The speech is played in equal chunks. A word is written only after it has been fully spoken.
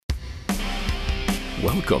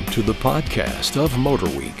Welcome to the podcast of Motor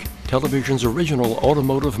Week, television's original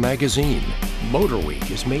automotive magazine. Motor Week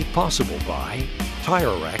is made possible by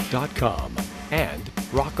TireRack.com and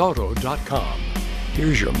RockAuto.com.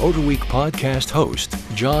 Here's your Motor Week podcast host,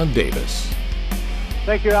 John Davis.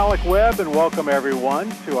 Thank you, Alec Webb, and welcome everyone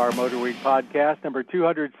to our Motor Week podcast number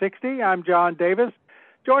 260. I'm John Davis.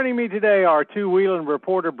 Joining me today are two-wheeling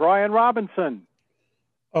reporter Brian Robinson.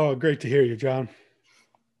 Oh, great to hear you, John.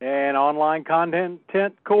 And online content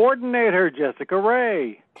coordinator Jessica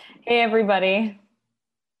Ray. Hey, everybody.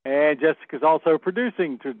 And Jessica's also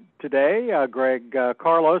producing today. Greg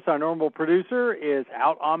Carlos, our normal producer, is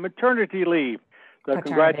out on maternity leave. So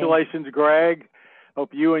congratulations, Greg. Hope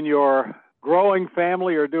you and your growing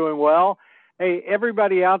family are doing well. Hey,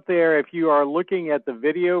 everybody out there, if you are looking at the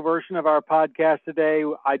video version of our podcast today,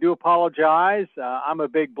 I do apologize. I'm a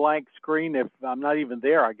big blank screen if I'm not even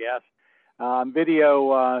there, I guess.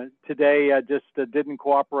 Video today just didn't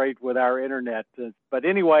cooperate with our internet. But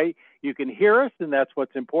anyway, you can hear us, and that's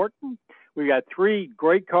what's important. We got three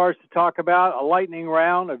great cars to talk about, a lightning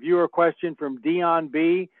round, a viewer question from Dion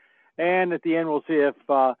B. And at the end, we'll see if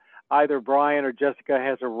either Brian or Jessica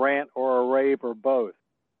has a rant or a rave or both.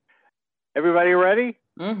 Everybody ready?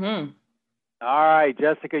 Mm-hmm. All right,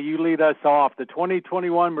 Jessica, you lead us off. The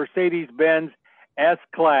 2021 Mercedes-Benz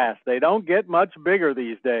S-Class. They don't get much bigger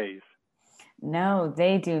these days. No,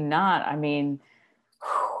 they do not. I mean,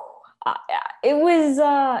 it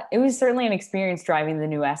was certainly an experience driving the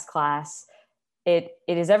new S-Class. It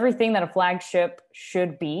is everything that a flagship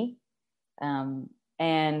should be.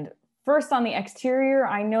 And first, on the exterior,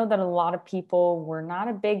 I know that a lot of people were not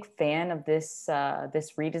a big fan of this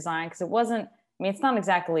redesign because it wasn't. I mean, it's not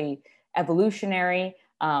exactly evolutionary,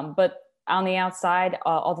 but on the outside,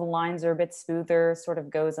 all the lines are a bit smoother, sort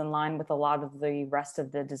of goes in line with a lot of the rest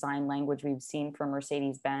of the design language we've seen from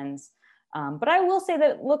Mercedes-Benz. But I will say that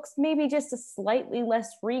it looks maybe just a slightly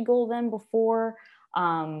less regal than before,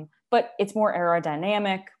 but it's more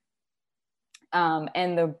aerodynamic.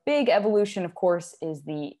 And the big evolution, of course, is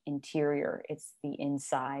the interior. It's the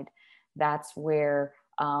inside. That's where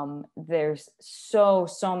there's so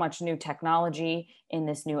much new technology in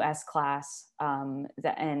this new S-Class,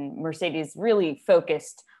 and Mercedes really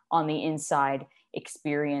focused on the inside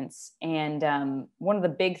experience. And one of the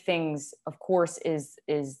big things, of course, is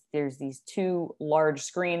there's these two large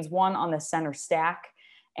screens, one on the center stack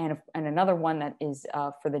and another one that is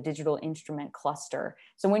for the digital instrument cluster.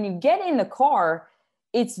 So when you get in the car,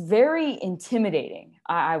 it's very intimidating,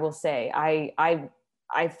 I will say.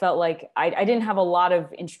 I felt like I didn't have a lot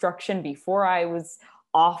of instruction before I was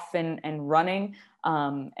off and running.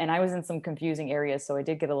 And I was in some confusing areas, so I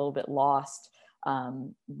did get a little bit lost,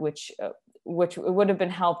 which would have been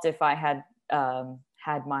helped if I had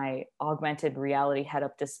had my augmented reality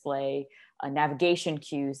head-up display navigation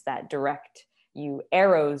cues that direct you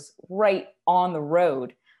arrows right on the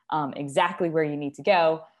road, exactly where you need to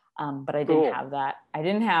go. But I didn't have that. I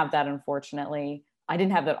didn't have that, unfortunately. I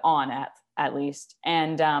didn't have that on at least.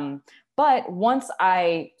 And, but once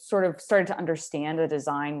I sort of started to understand the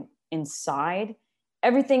design inside,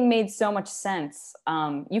 everything made so much sense.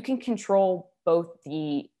 You can control both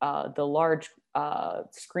the large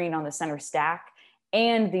screen on the center stack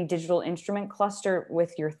and the digital instrument cluster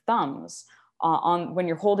with your thumbs. When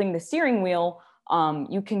you're holding the steering wheel,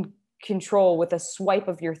 you can control with a swipe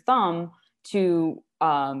of your thumb to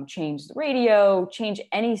change the radio, change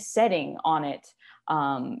any setting on it.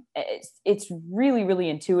 It's really, really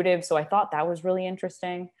intuitive. So I thought that was really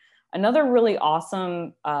interesting. Another really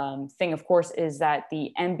awesome thing, of course, is that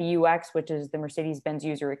the MBUX, which is the Mercedes-Benz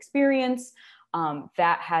user experience,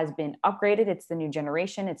 that has been upgraded. It's the new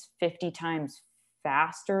generation. It's 50 times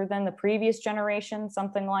faster than the previous generation,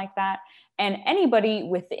 something like that. And anybody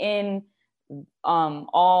within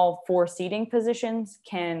all four seating positions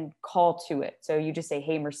can call to it. So you just say,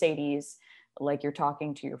 "Hey, Mercedes," like you're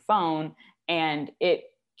talking to your phone, and it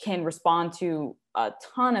can respond to a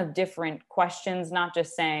ton of different questions, not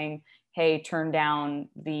just saying, "Hey, turn down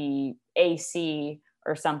the AC"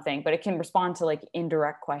 or something, but it can respond to like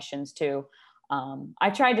indirect questions too. I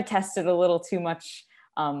tried to test it a little too much,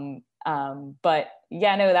 but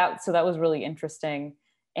yeah, no, that was really interesting.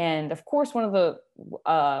 And of course, one of the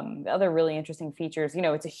other really interesting features,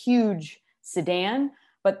 it's a huge sedan,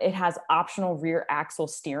 but it has optional rear axle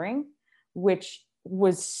steering, which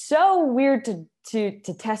was so weird to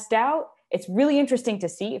test out. It's really interesting to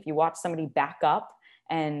see if you watch somebody back up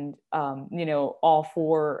and, all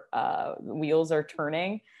four wheels are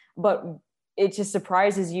turning, but it just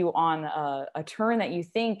surprises you on a turn that you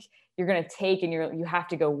think you're going to take and you have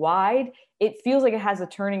to go wide. It feels like it has a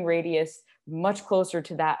turning radius much closer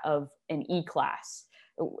to that of an E-Class.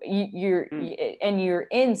 and you're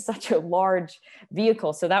in such a large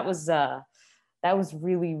vehicle. So that was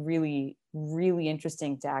really, really, really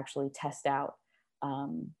interesting to actually test out.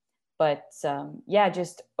 Yeah,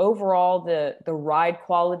 just overall the ride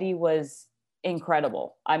quality was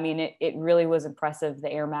incredible. I mean, it really was impressive.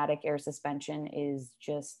 The Airmatic air suspension is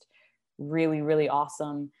just really, really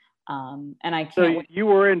awesome. And I can't. So you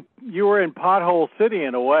were in Pothole City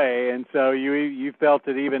in a way, and so you felt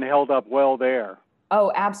it even held up well there.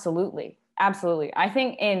 Oh, absolutely, absolutely. I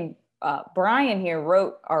think Brian here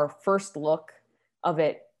wrote our first look of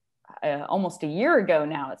it almost a year ago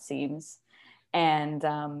now, it seems. And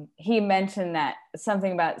he mentioned that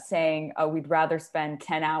something about saying, oh, we'd rather spend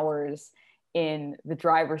 10 hours in the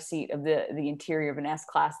driver's seat of the interior of an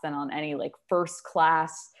S-Class than on any like first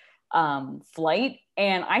class flight.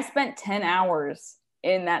 And I spent 10 hours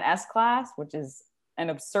in that S-Class, which is an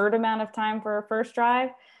absurd amount of time for a first drive.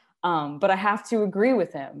 But I have to agree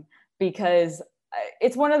with him because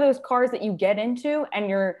it's one of those cars that you get into and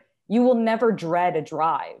you will never dread a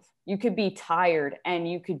drive. You could be tired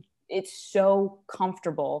and it's so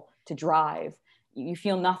comfortable to drive. You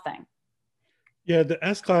feel nothing. Yeah, the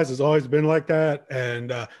S-Class has always been like that.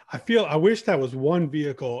 And I wish that was one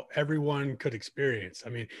vehicle everyone could experience. I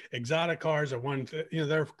mean, exotic cars are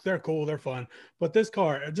they're cool, they're fun. But this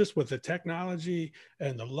car, just with the technology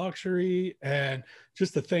and the luxury and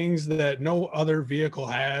just the things that no other vehicle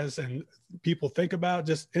has and people think about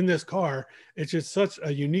just in this car, it's just such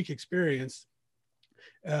a unique experience.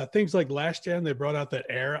 Things like last gen, they brought out that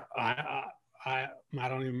air. I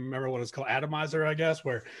don't even remember what it's called, atomizer, I guess,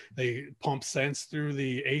 where they pump scents through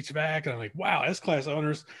the HVAC. And I'm like, wow, S-Class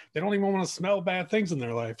owners, they don't even want to smell bad things in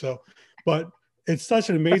their life. So, but it's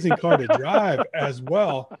such an amazing car to drive as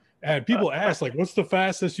well. And people ask, like, what's the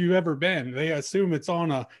fastest you've ever been? They assume it's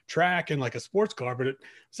on a track in like a sports car, but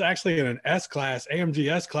it's actually in an S-Class,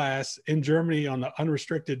 AMG S-Class in Germany on the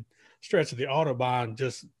unrestricted stretch of the Autobahn,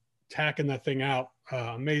 just tacking that thing out.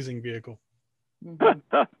 Amazing vehicle.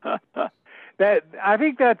 I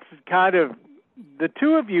think that's kind of the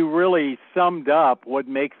two of you really summed up what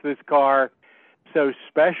makes this car so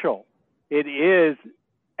special. It is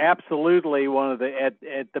absolutely one of at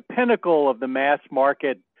the pinnacle of the mass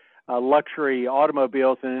market luxury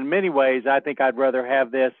automobiles, and in many ways, I think I'd rather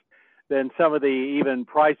have this than some of the even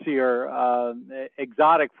pricier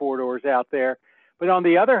exotic four-doors out there. But on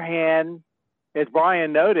the other hand, as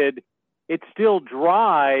Brian noted, it still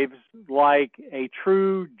drives like a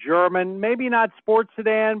true German, maybe not sports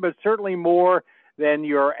sedan, but certainly more than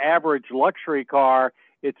your average luxury car.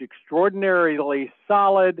 It's extraordinarily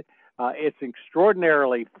solid. It's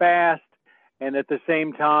extraordinarily fast. And at the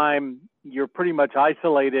same time, you're pretty much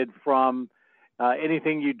isolated from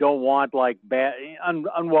anything you don't want, like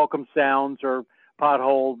unwelcome sounds or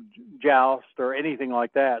pothole joust or anything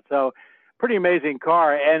like that. So pretty amazing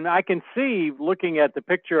car. And I can see, looking at the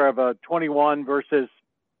picture of a 21 versus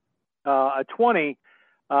a 20,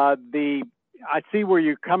 I see where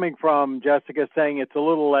you're coming from, Jessica, saying it's a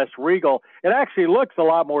little less regal. It actually looks a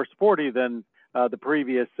lot more sporty than the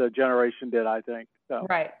previous generation did, I think. So.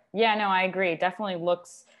 Right. Yeah, no, I agree. It definitely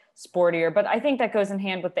looks sportier, but I think that goes in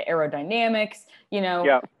hand with the aerodynamics.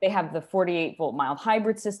 They have the 48-volt mild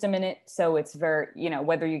hybrid system in it. So it's very,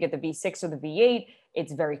 whether you get the V6 or the V8,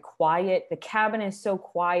 it's very quiet. The cabin is so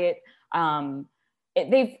quiet.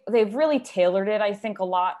 They've really tailored it, I think, a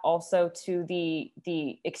lot also to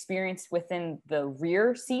the experience within the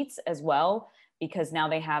rear seats as well, because now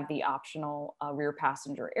they have the optional rear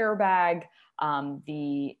passenger airbag,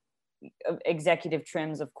 the executive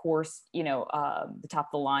trims, of course, the top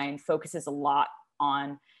of the line focuses a lot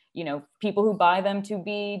on, people who buy them to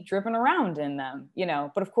be driven around in them,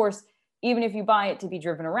 but of course, even if you buy it to be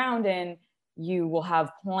driven around in, you will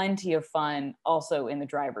have plenty of fun also in the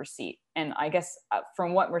driver's seat. And I guess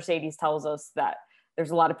from what Mercedes tells us, that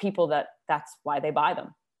there's a lot of people that's why they buy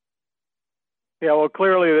them. Yeah, well,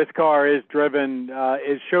 clearly this car is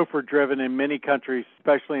chauffeur driven in many countries,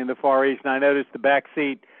 especially in the Far East. And I noticed the back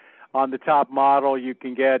seat on the top model, you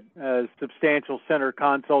can get a substantial center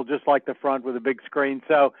console, just like the front, with a big screen.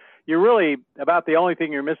 So you're really about the only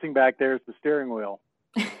thing you're missing back there is the steering wheel.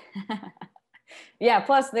 Yeah.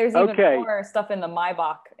 Plus, there's even more stuff in the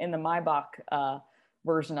Maybach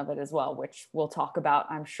version of it as well, which we'll talk about,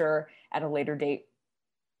 I'm sure, at a later date.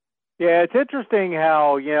 Yeah, it's interesting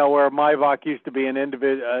how, where Maybach used to be an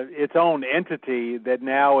its own entity, that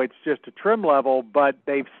now it's just a trim level, but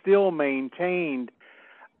they've still maintained.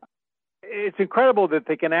 It's incredible that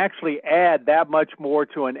they can actually add that much more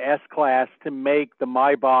to an S-Class to make the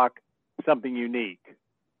Maybach something unique.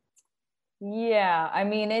 Yeah, I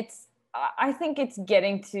mean, I think it's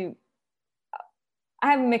getting to,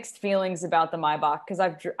 I have mixed feelings about the Maybach because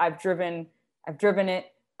I've driven it,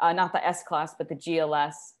 not the S Class, but the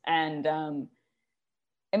GLS. And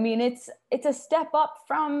I mean, it's a step up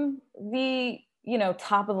from the,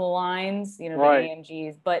 top of the lines, the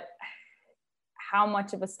AMGs, but how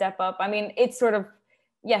much of a step up? I mean, it's sort of,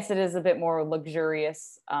 yes, it is a bit more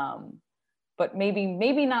luxurious, but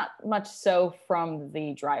maybe not much so from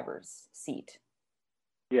the driver's seat.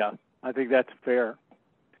 Yeah, I think that's fair.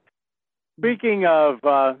 Speaking of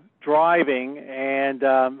driving and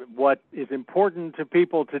what is important to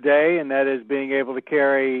people today, and that is being able to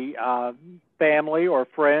carry family or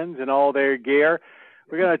friends and all their gear,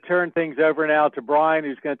 we're going to turn things over now to Brian,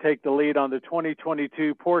 who's going to take the lead on the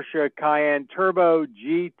 2022 Porsche Cayenne Turbo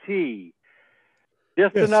GT.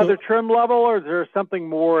 Just another trim level, or is there something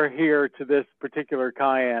more here to this particular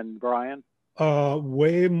Cayenne, Brian?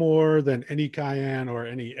 Way more than any Cayenne or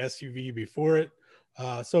any SUV before it.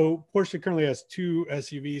 So Porsche currently has two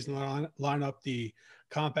SUVs line up, the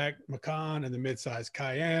compact Macan and the midsize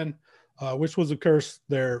Cayenne, which was, of course,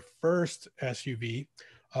 their first SUV.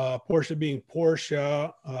 Porsche being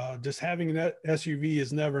Porsche, just having that SUV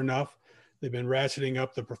is never enough. They've been ratcheting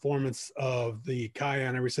up the performance of the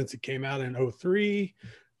Cayenne ever since it came out in 2003,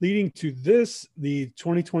 leading to this, the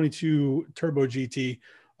 2022 Turbo GT,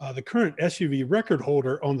 the current SUV record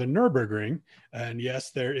holder on the Nürburgring. And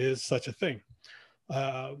yes, there is such a thing.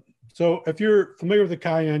 So if you're familiar with the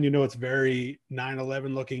Cayenne, it's very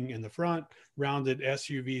 911 looking in the front, rounded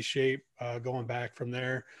SUV shape going back from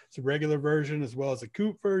there. It's a regular version as well as a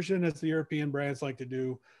coupe version, as the European brands like to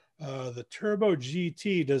do. The Turbo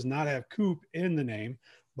GT does not have coupe in the name,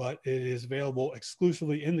 but it is available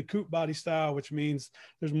exclusively in the coupe body style, which means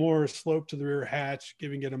there's more slope to the rear hatch,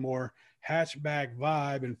 giving it a more hatchback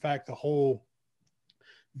vibe. In fact, the whole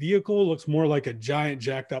vehicle looks more like a giant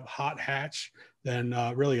jacked up hot hatch than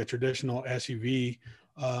really a traditional SUV.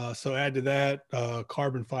 So add to that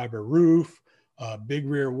carbon fiber roof, big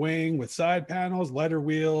rear wing with side panels, leather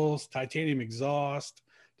wheels, titanium exhaust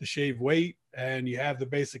to shave weight, and you have the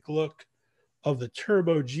basic look of the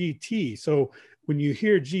Turbo GT. So when you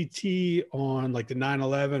hear GT on like the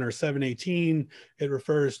 911 or 718, it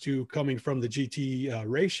refers to coming from the GT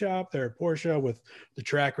race shop there at Porsche with the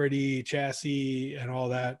track ready chassis and all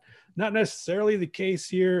that. Not necessarily the case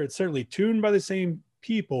here. It's certainly tuned by the same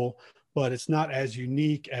people, but it's not as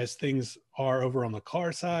unique as things are over on the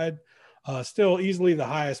car side. Still easily the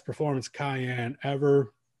highest performance Cayenne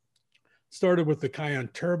ever. Started with the Cayenne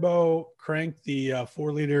Turbo, cranked the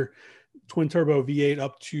 4-liter twin turbo V8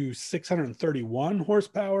 up to 631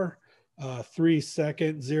 horsepower, 3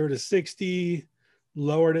 seconds, 0 to 60,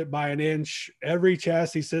 lowered it by an inch. Every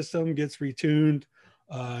chassis system gets retuned,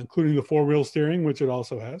 including the 4-wheel steering, which it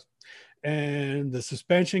also has. And the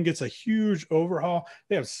suspension gets a huge overhaul.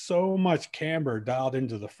 They have so much camber dialed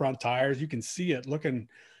into the front tires. You can see it looking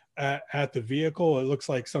at the vehicle. It looks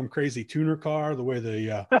like some crazy tuner car, the way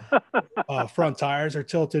the front tires are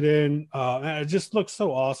tilted in. And it just looks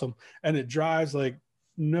so awesome. And it drives like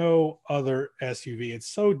no other SUV. It's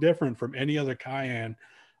so different from any other Cayenne.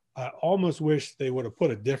 I almost wish they would have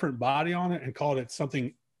put a different body on it and called it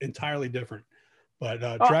something entirely different. But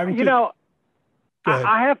driving,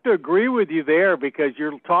 I have to agree with you there, because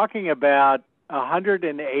you're talking about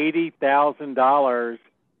 $180,000,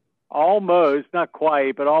 almost, not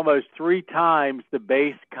quite, but almost 3 times the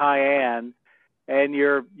base Cayenne, and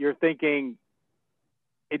you're thinking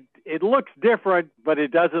it looks different, but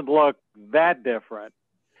it doesn't look that different.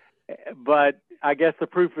 But I guess the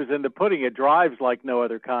proof is in the pudding. It drives like no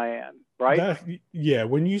other Cayenne, right? Yeah,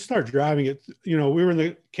 when you start driving it, we were in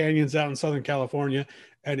the canyons out in Southern California,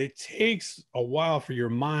 and it takes a while for your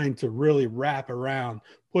mind to really wrap around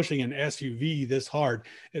pushing an SUV this hard.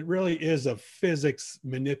 It really is a physics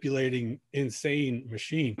manipulating insane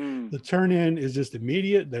machine. The turn in is just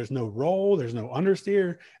immediate. There's no roll, there's no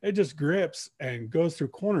understeer. It just grips and goes through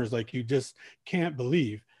corners like you just can't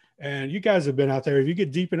believe. And you guys have been out there. If you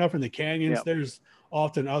get deep enough in the canyons, there's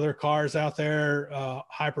often other cars out there,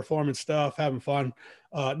 high performance stuff, having fun.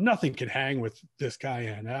 Nothing can hang with this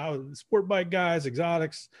Cayenne. Sport bike guys,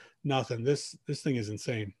 exotics, nothing. This thing is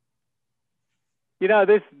insane.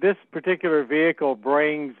 This particular vehicle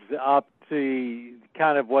brings up to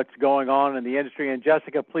kind of what's going on in the industry. And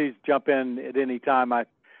Jessica, please jump in at any time. I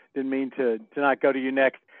didn't mean to not go to you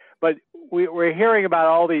next, but we're hearing about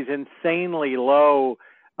all these insanely low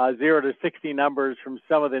 0 to 60 numbers from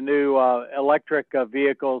some of the new electric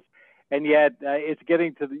vehicles. And yet it's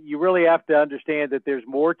getting to you really have to understand that there's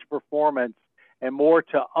more to performance and more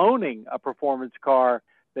to owning a performance car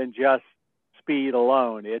than just speed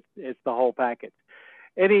alone. It's the whole package.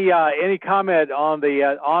 Any comment on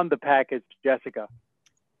the package, Jessica?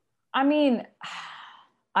 I mean,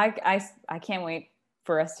 I can't wait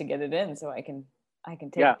for us to get it in so I can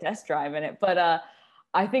take a test drive in it. But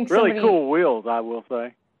I think really cool wheels, I will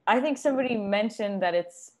say. I think somebody mentioned that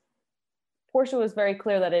Porsche was very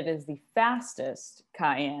clear that it is the fastest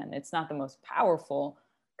Cayenne. It's not the most powerful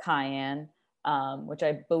Cayenne, which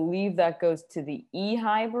I believe that goes to the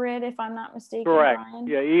e-hybrid, if I'm not mistaken. Correct. Brian.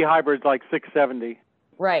 Yeah, e-hybrid's like 670.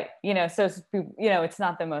 Right. So, it's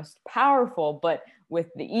not the most powerful, but with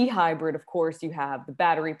the e-hybrid, of course, you have the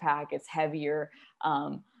battery pack, it's heavier.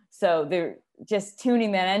 So they're just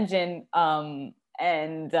tuning that engine.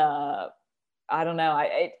 And I don't know.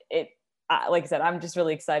 Like I said, I'm just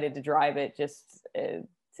really excited to drive it, just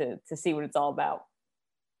to see what it's all about.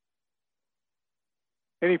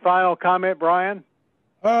 Any final comment, Brian?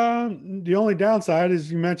 The only downside is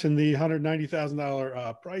you mentioned the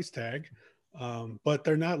 $190,000 price tag, but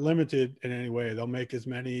they're not limited in any way. They'll make as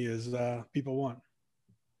many as people want.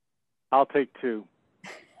 I'll take 2.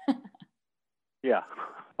 Yeah,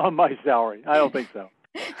 on my salary. I don't think so.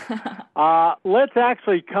 Let's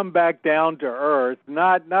actually come back down to earth.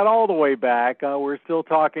 Not all the way back. We're still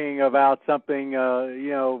talking about something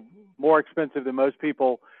more expensive than most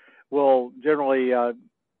people will generally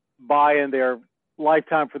buy in their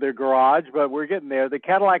lifetime for their garage, but we're getting there. The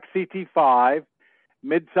Cadillac CT5,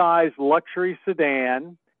 midsize luxury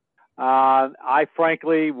sedan. I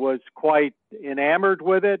frankly was quite enamored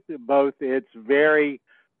with it, both its very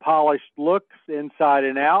polished looks inside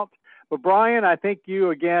and out. But Brian, I think you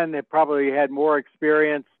again have probably had more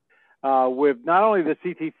experience with not only the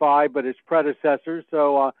CT5 but its predecessors.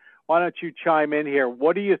 So why don't you chime in here?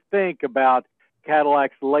 What do you think about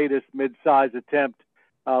Cadillac's latest midsize attempt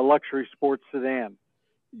luxury sports sedan?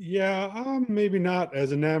 Yeah, I'm maybe not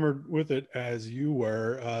as enamored with it as you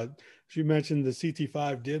were. As you mentioned, the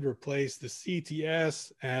CT5 did replace the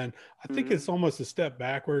CTS, and I think it's almost a step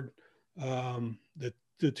backward. The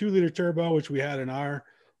 2-liter turbo, which we had in our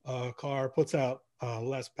car, puts out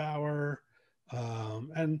less power.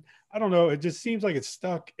 And I don't know, it just seems like it's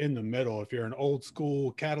stuck in the middle. If you're an old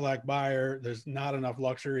school Cadillac buyer, there's not enough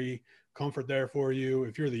luxury comfort there for you.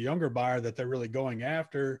 If you're the younger buyer that they're really going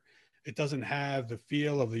after, it doesn't have the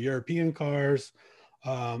feel of the European cars.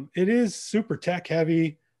 It is super tech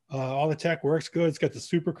heavy. All the tech works good. It's got the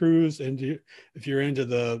Super Cruise, and if you're into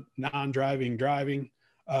the non-driving driving,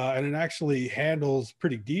 and it actually handles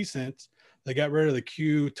pretty decent. They got rid of the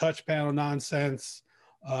Q touch panel nonsense.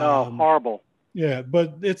 Horrible. Yeah,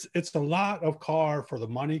 but it's a lot of car for the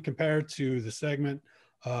money compared to the segment.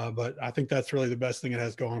 But I think that's really the best thing it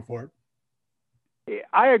has going for it.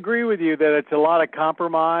 I agree with you that it's a lot of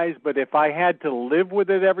compromise, but if I had to live with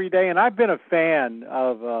it every day, and I've been a fan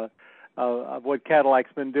of what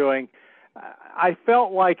Cadillac's been doing, I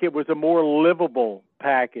felt like it was a more livable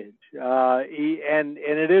package, and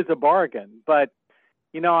it is a bargain. But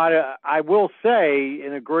I will say,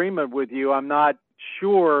 in agreement with you, I'm not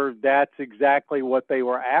sure that's exactly what they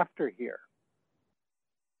were after here.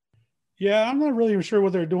 Yeah, I'm not really sure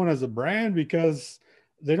what they're doing as a brand, because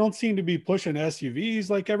they don't seem to be pushing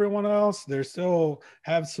SUVs like everyone else. They still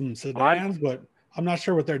have some sedans, but I'm not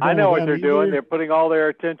sure what they're doing. I know what they're doing. They're putting all their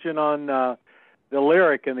attention on the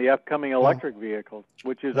Lyriq and the upcoming electric vehicles,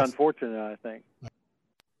 which is unfortunate, I think.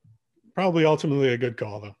 Probably ultimately a good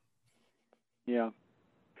call, though. Yeah.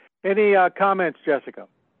 Any comments, Jessica?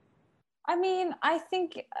 I mean, I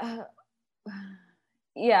think, I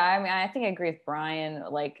think I agree with Brian.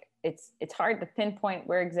 Like, it's hard to pinpoint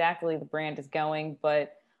where exactly the brand is going,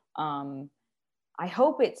 but I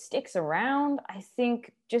hope it sticks around. I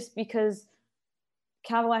think just because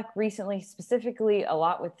Cadillac recently, specifically a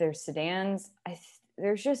lot with their sedans,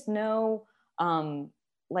 there's just no,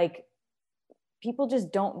 people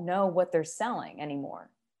just don't know what they're selling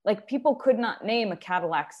anymore. Like, people could not name a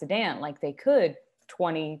Cadillac sedan like they could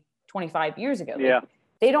 20, 25 years ago. Yeah.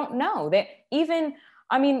 They don't know.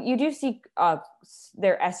 You do see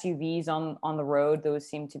their SUVs on the road. Those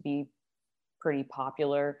seem to be pretty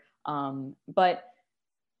popular. But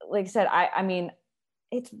like I said, I mean,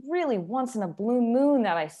 it's really once in a blue moon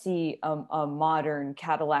that I see a modern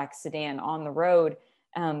Cadillac sedan on the road.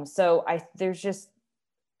 So there's just,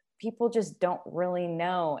 people just don't really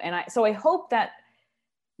know. And I hope that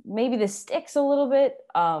maybe this sticks a little bit,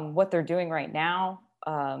 what they're doing right now.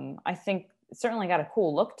 I think it certainly got a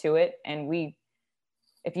cool look to it. And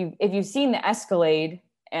if you've seen the Escalade,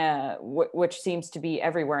 which seems to be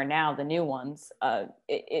everywhere now, the new ones,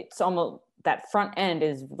 it's almost, that front end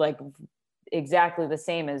is like exactly the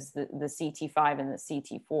same as the CT5 and the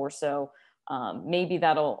CT4. So maybe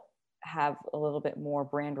that'll have a little bit more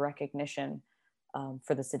brand recognition.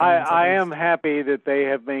 for the sedans. I am happy that they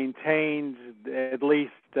have maintained at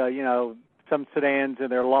least, some sedans in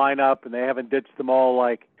their lineup, and they haven't ditched them all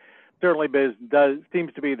like certainly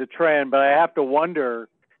seems to be the trend. But I have to wonder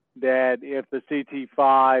that if the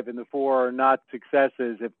CT5 and the 4 are not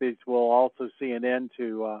successes, if these will also see an end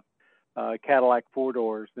to Cadillac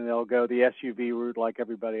 4-doors, and they'll go the SUV route like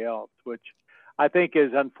everybody else, which I think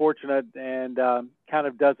is unfortunate and kind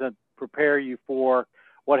of doesn't prepare you for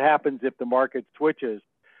what happens if the market switches.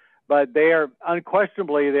 But they are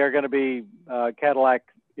unquestionably, they're going to be, Cadillac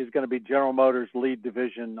is going to be General Motors' lead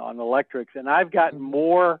division on electrics. And I've gotten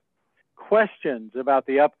more questions about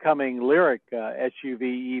the upcoming Lyriq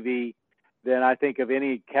SUV EV than I think of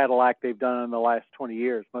any Cadillac they've done in the last 20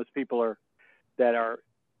 years. Most people that are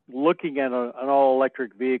looking at an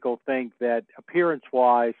all-electric vehicle think that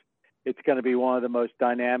appearance-wise, it's going to be one of the most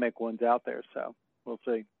dynamic ones out there. So we'll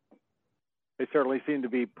see. They certainly seem to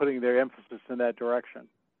be putting their emphasis in that direction.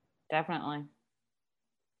 Definitely.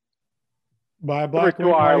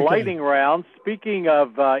 To our lightning round. Speaking of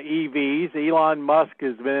EVs, Elon Musk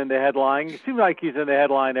has been in the headline. It seems like he's in the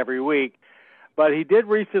headline every week, but he did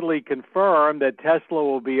recently confirm that Tesla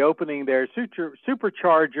will be opening their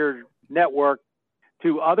supercharger network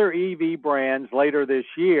to other EV brands later this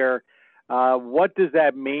year. What does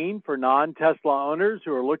that mean for non-Tesla owners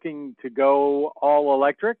who are looking to go all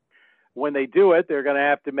electric? When they do it, they're going to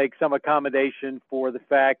have to make some accommodation for the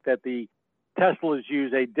fact that the Teslas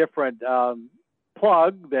use a different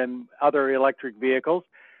plug than other electric vehicles.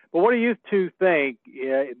 But what do you two think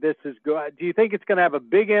this is good? Do you think it's going to have a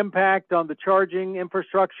big impact on the charging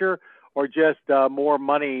infrastructure, or just more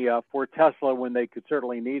money for Tesla when they could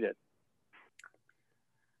certainly need it?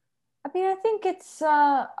 I mean, I think it's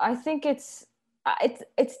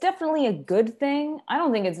definitely a good thing. I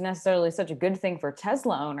don't think it's necessarily such a good thing for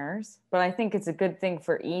Tesla owners, but I think it's a good thing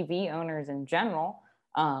for EV owners in general.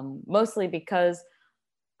 Mostly because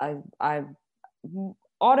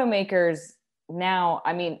automakers now,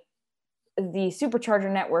 I mean, the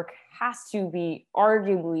supercharger network has to be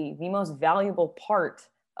arguably the most valuable part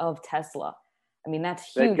of Tesla. I mean,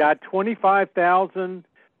 that's huge. They've got 25,000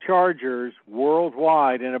 chargers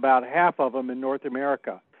worldwide, and about half of them in North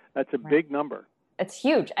America. That's a big number. It's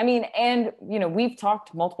huge. I mean, and, we've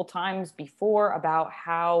talked multiple times before about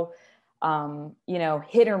how,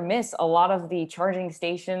 hit or miss a lot of the charging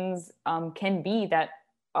stations can be that,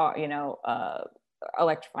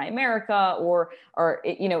 Electrify America or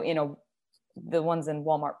the ones in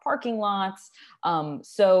Walmart parking lots.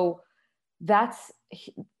 So that's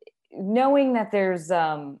knowing that there's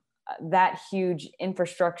that huge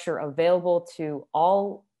infrastructure available to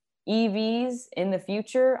all EVs in the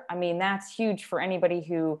future. I mean, that's huge for anybody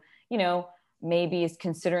who, maybe is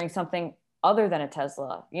considering something other than a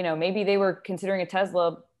Tesla. Maybe they were considering a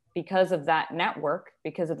Tesla because of that network,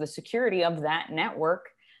 because of the security of that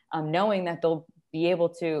network, knowing that they'll be able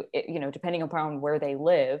to, depending upon where they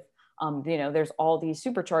live, there's all these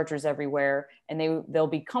superchargers everywhere, and they'll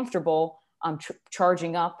be comfortable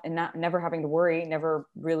charging up and never having to worry, never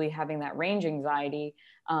really having that range anxiety.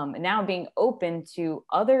 And now being open to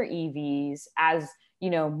other EVs as,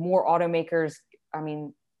 more automakers,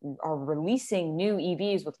 are releasing new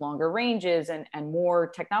EVs with longer ranges and more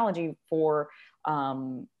technology for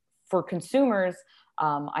consumers.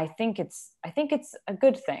 I think it's a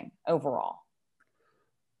good thing overall.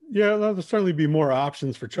 Yeah, there'll certainly be more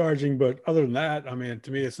options for charging, but other than that,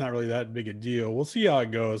 to me, it's not really that big a deal. We'll see how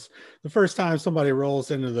it goes. The first time somebody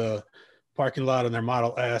rolls into the parking lot in their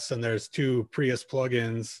Model S and there's 2 Prius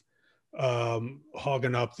plugins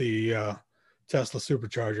hogging up the Tesla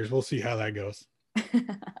superchargers, we'll see how that goes.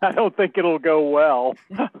 I don't think it'll go well.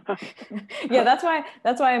 Yeah, that's why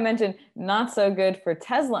I mentioned not so good for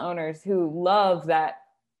Tesla owners who love that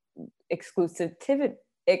exclusivity.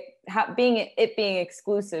 Being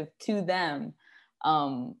exclusive to them,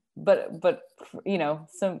 but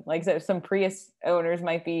some Prius owners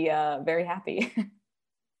might be very happy.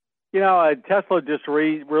 Tesla just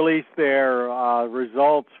released their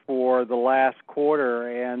results for the last quarter,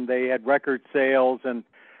 and they had record sales, and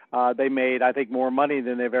they made, I think, more money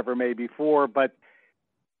than they've ever made before. But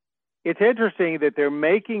it's interesting that they're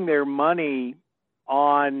making their money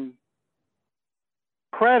on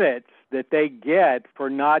credits that they get for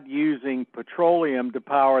not using petroleum to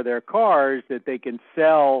power their cars that they can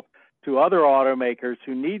sell to other automakers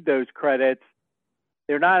who need those credits.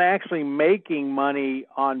 They're not actually making money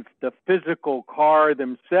on the physical car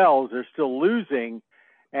themselves. They're still losing.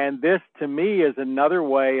 And this, to me, is another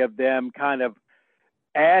way of them kind of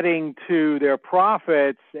adding to their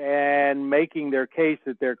profits and making their case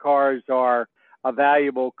that their cars are a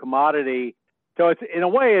valuable commodity So it's, in a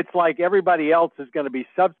way, it's like everybody else is going to be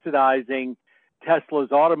subsidizing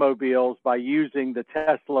Tesla's automobiles by using the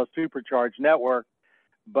Tesla Supercharge network.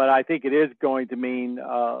 But I think it is going to mean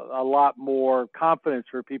a lot more confidence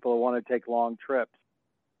for people who want to take long trips.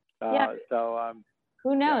 So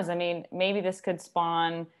who knows? I mean, maybe this could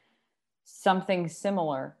spawn something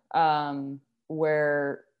similar,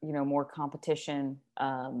 where, you know, more competition,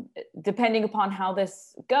 depending upon how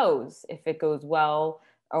this goes. If it goes well,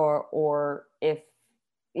 or if,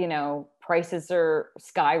 you know, prices are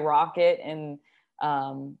skyrocket, and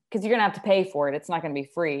because you're gonna have to pay for it. It's not gonna be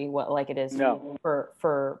free, like it is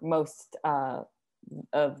for most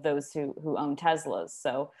of those who own Teslas.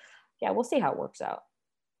 So yeah, we'll see how it works out.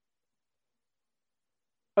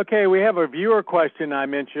 Okay, we have a viewer question I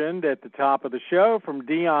mentioned at the top of the show from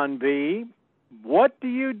Dion B. What do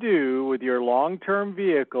you do with your long-term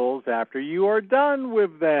vehicles after you are done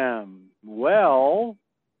with them? Well,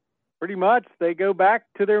 pretty much they go back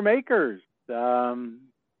to their makers.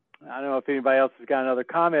 I don't know if anybody else has got another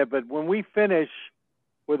comment, but when we finish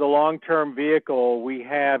with a long-term vehicle, we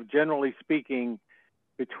have, generally speaking,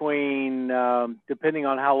 between, depending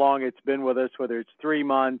on how long it's been with us, whether it's 3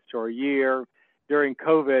 months or a year. During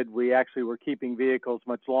COVID, we actually were keeping vehicles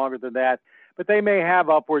much longer than that, but they may have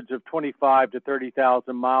upwards of 25 to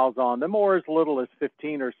 30,000 miles on them, or as little as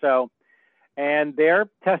 15 or so. And they're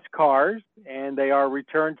test cars, and they are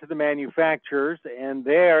returned to the manufacturers, and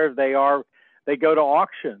there they go to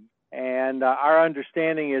auction. And our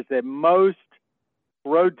understanding is that most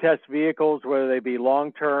road test vehicles, whether they be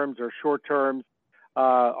long terms or short terms,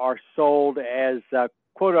 are sold as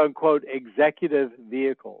quote unquote executive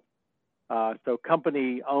vehicles. So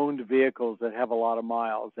company-owned vehicles that have a lot of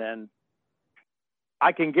miles. And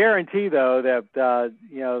I can guarantee, though, that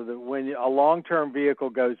when a long-term vehicle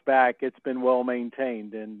goes back, it's been well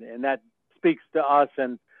maintained, and that speaks to us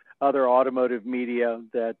and other automotive media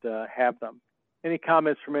that have them. Any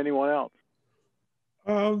comments from anyone else?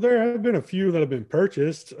 There have been a few that have been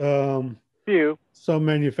purchased. Few. Some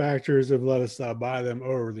manufacturers have let us buy them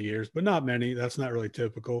over the years, but not many. That's not really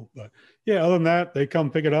typical. But yeah, other than that, they come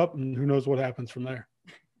pick it up, and who knows what happens from there.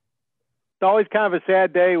 It's always kind of a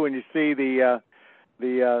sad day when you see the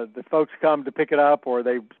folks come to pick it up, or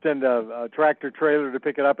they send a tractor trailer to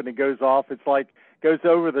pick it up, and it goes off. It's like goes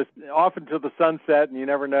over off into the sunset, and you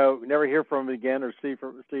never hear from them again or see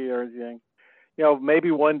or anything. You know, maybe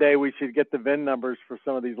one day we should get the VIN numbers for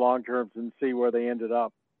some of these long terms and see where they ended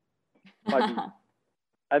up. Might be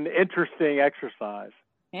an interesting exercise.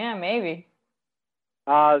 Yeah, maybe.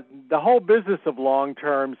 The whole business of long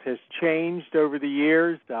terms has changed over the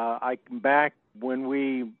years. Back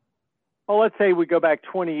when let's say we go back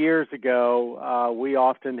 20 years ago, we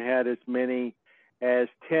often had as many as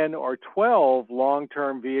 10 or 12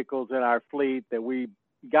 long-term vehicles in our fleet that we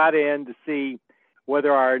got in to see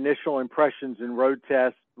whether our initial impressions in road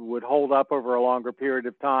tests would hold up over a longer period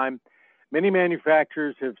of time. Many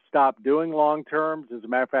manufacturers have stopped doing long terms. As a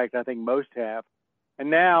matter of fact, I think most have. And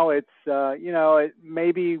now it's, it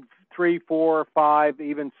maybe 3, 4, 5,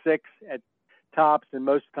 even 6 at tops. And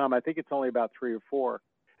most of the time, I think it's only about 3 or 4.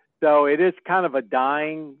 So it is kind of a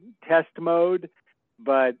dying test mode,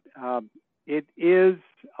 but it is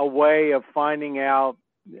a way of finding out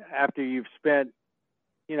after you've spent,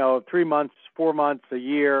 3 months, 4 months, a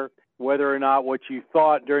year, whether or not what you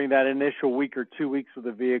thought during that initial week or 2 weeks of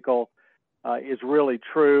the vehicle is really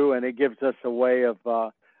true, and it gives us a way of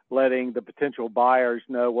letting the potential buyers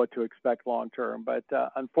know what to expect long term. But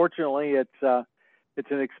unfortunately, it's an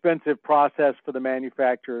expensive process for the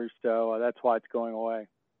manufacturers, so that's why it's going away.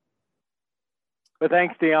 But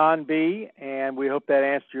thanks, Dion B, and we hope that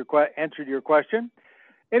answered your question.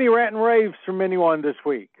 Any rant and raves from anyone this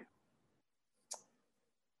week?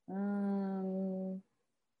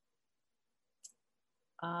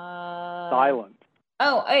 Silence.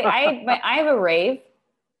 Oh, I have a rave.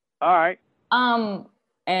 All right.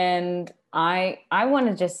 And I want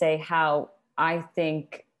to just say how I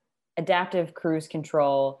think adaptive cruise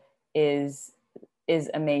control is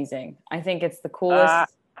amazing. I think it's the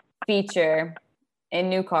coolest feature in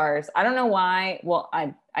new cars. I don't know why. Well,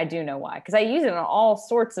 I do know why, because I use it on all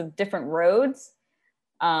sorts of different roads.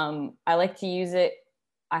 I like to use it.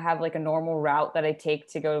 I have like a normal route that I take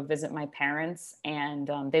to go visit my parents, and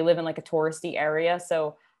they live in like a touristy area.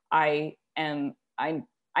 So I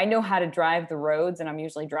know how to drive the roads, and I'm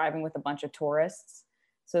usually driving with a bunch of tourists.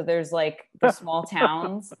 So there's like the small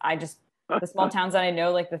towns. The small towns that I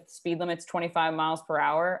know, like the speed limit's 25 miles per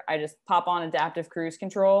hour. I just pop on adaptive cruise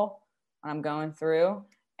control when I'm going through,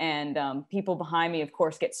 and people behind me, of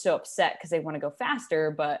course, get so upset because they want to go faster,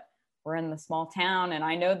 but we're in the small town, and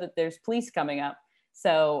I know that there's police coming up.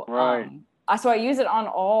 So right. So I use it on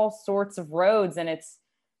all sorts of roads, and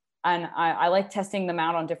I like testing them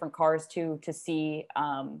out on different cars too, to see,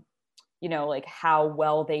 you know, like how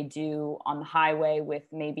well they do on the highway with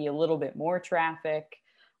maybe a little bit more traffic.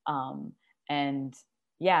 And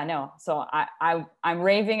yeah, no, so I'm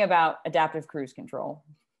raving about adaptive cruise control.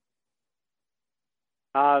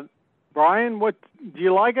 Brian, what do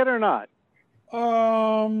you like it or not?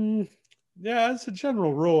 Yeah, as a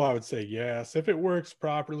general rule, I would say yes. If it works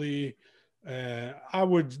properly, I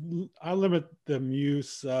limit the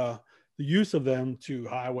use of them to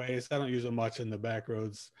highways. I don't use them much in the back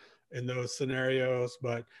roads in those scenarios,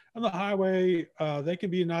 but on the highway, they can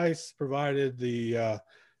be nice, provided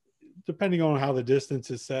depending on how the distance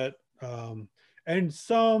is set. And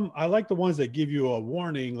I like the ones that give you a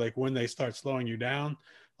warning, like when they start slowing you down.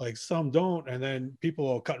 Like some don't, and then people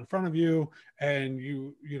will cut in front of you, and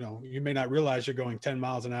you may not realize you're going 10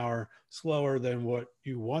 miles an hour slower than what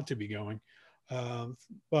you want to be going.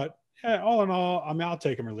 But yeah, all in all, I mean, I'll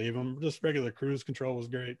take them or leave them. Just regular cruise control was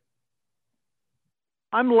great.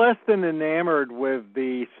 I'm less than enamored with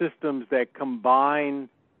the systems that combine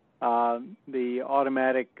the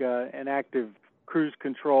automatic and active cruise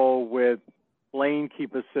control with lane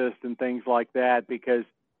keep assist and things like that, because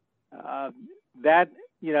that,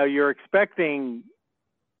 you know, you're expecting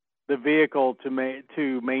the vehicle to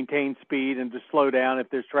maintain speed and to slow down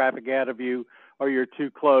if there's traffic ahead of you or you're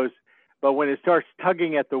too close. But when it starts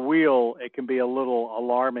tugging at the wheel, it can be a little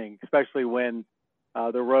alarming, especially when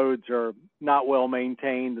the roads are not well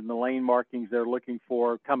maintained and the lane markings they're looking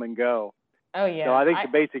for come and go. Oh yeah. So I think the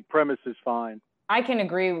basic premise is fine. I can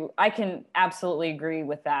agree. I can absolutely agree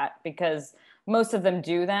with that, because most of them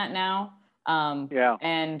do that now. Yeah.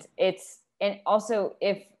 And also,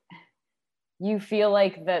 if you feel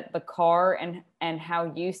like that the car and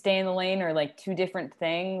how you stay in the lane are like two different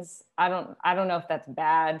things, I don't know if that's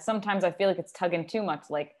bad. Sometimes I feel like it's tugging too much.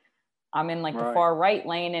 Like I'm in like the far right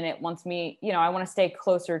lane, and it wants me, you know, I want to stay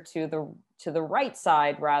closer to the right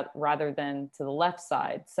side rather than to the left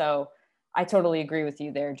side. So I totally agree with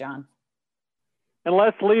you there, John. And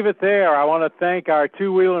let's leave it there. I want to thank our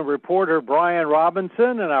two-wheeling reporter, Brian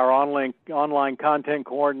Robinson, and our online content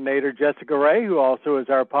coordinator, Jessica Ray, who also is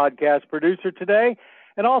our podcast producer today.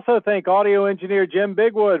 And also thank audio engineer Jim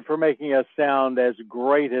Bigwood for making us sound as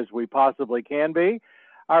great as we possibly can be.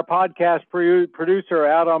 Our podcast producer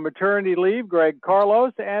out on maternity leave, Greg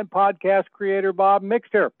Carlos, and podcast creator, Bob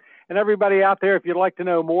Mixter. And everybody out there, if you'd like to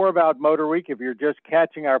know more about Motor Week, if you're just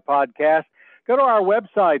catching our podcast, go to our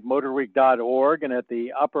website, motorweek.org, and at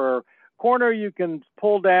the upper corner, you can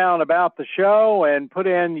pull down about the show and put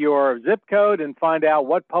in your zip code and find out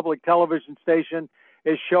what public television station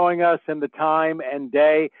is showing us in the time and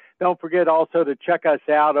day. Don't forget also to check us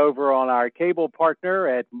out over on our cable partner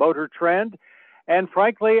at Motor Trend, and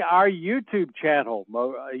frankly, our YouTube channel,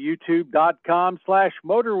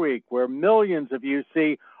 youtube.com/MotorWeek, where millions of you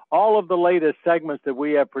see all of the latest segments that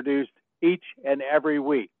we have produced each and every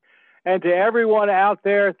week. And to everyone out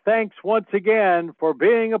there, thanks once again for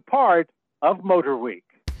being a part of Motor Week.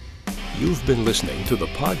 You've been listening to the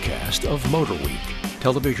podcast of Motor Week,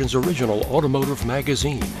 television's original automotive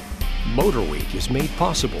magazine. Motor Week is made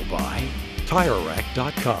possible by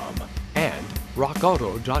TireRack.com and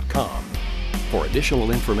RockAuto.com. For additional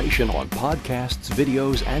information on podcasts,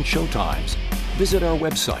 videos, and showtimes, visit our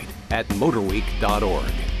website at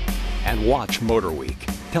motorweek.org. And watch Motor Week,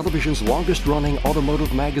 television's longest-running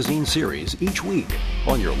automotive magazine series, each week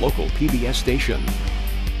on your local PBS station.